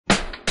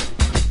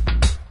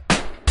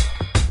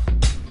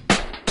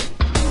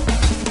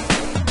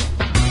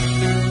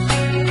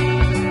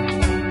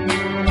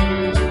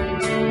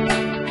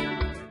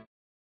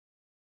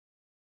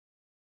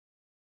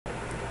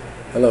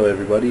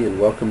everybody,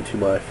 and welcome to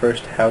my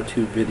first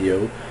how-to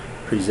video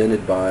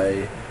presented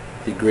by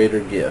The Greater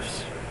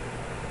Gifts.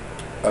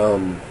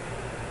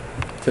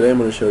 Today I'm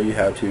going to show you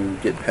how to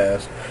get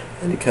past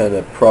any kind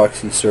of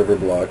proxy server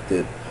block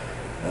that,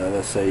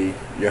 let's say,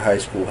 your high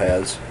school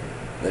has.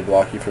 They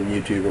block you from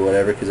YouTube or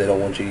whatever because they don't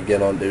want you to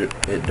get on it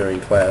during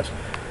class.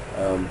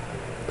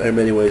 There are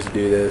many ways to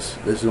do this.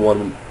 This is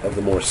one of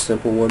the more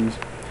simple ones,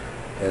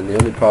 and the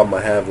only problem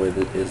I have with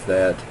it is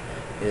that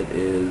it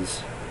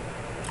is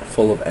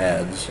full of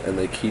ads and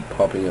they keep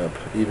popping up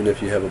even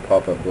if you have a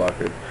pop-up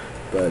blocker.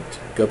 But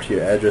go up to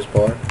your address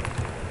bar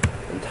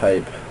and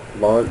type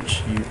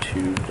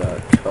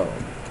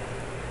launchyoutube.com.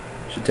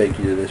 Should take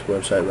you to this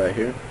website right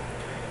here.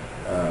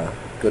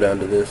 Go down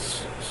to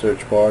this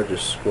search bar,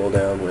 just scroll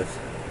down with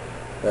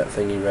that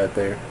thingy right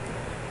there.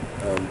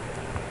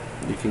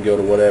 You can go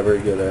to whatever,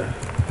 go to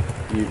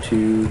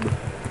YouTube.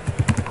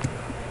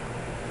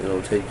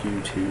 It'll take you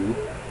to,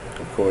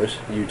 of course,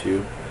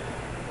 YouTube,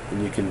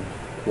 and you can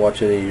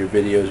watch any of your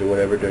videos or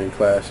whatever during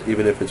class,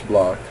 even if it's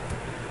blocked.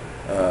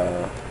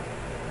 If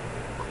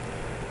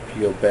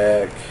you go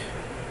back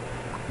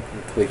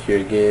and click here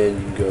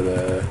again, you can go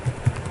to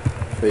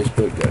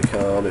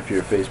Facebook.com if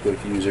you're a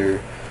Facebook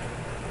user.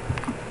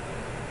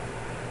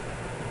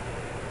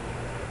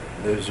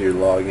 There's your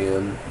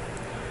login.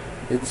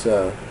 It's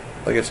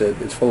like I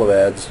said, it's full of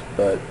ads,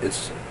 but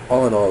it's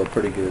all in all a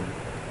pretty good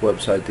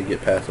website to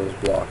get past those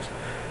blocks.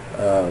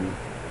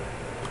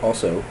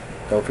 Also,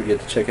 don't forget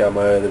to check out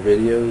my other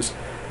videos.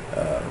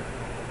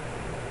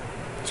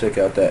 Check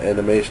out that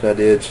animation I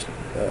did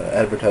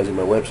advertising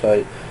my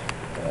website.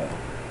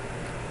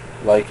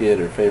 Like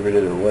it or favorite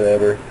it or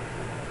whatever.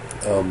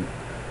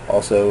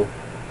 Also,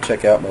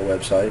 check out my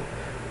website.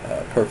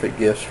 Perfect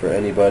gifts for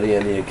anybody,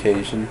 any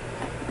occasion.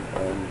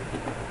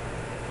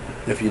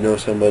 If you know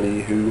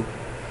somebody who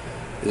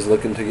is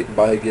looking to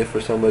buy a gift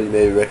for somebody,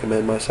 maybe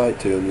recommend my site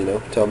to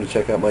them, tell them to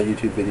check out my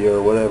YouTube video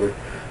or whatever.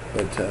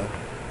 But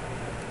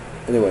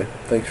anyway,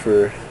 thanks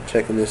for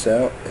checking this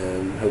out,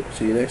 and hope to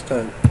see you next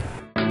time.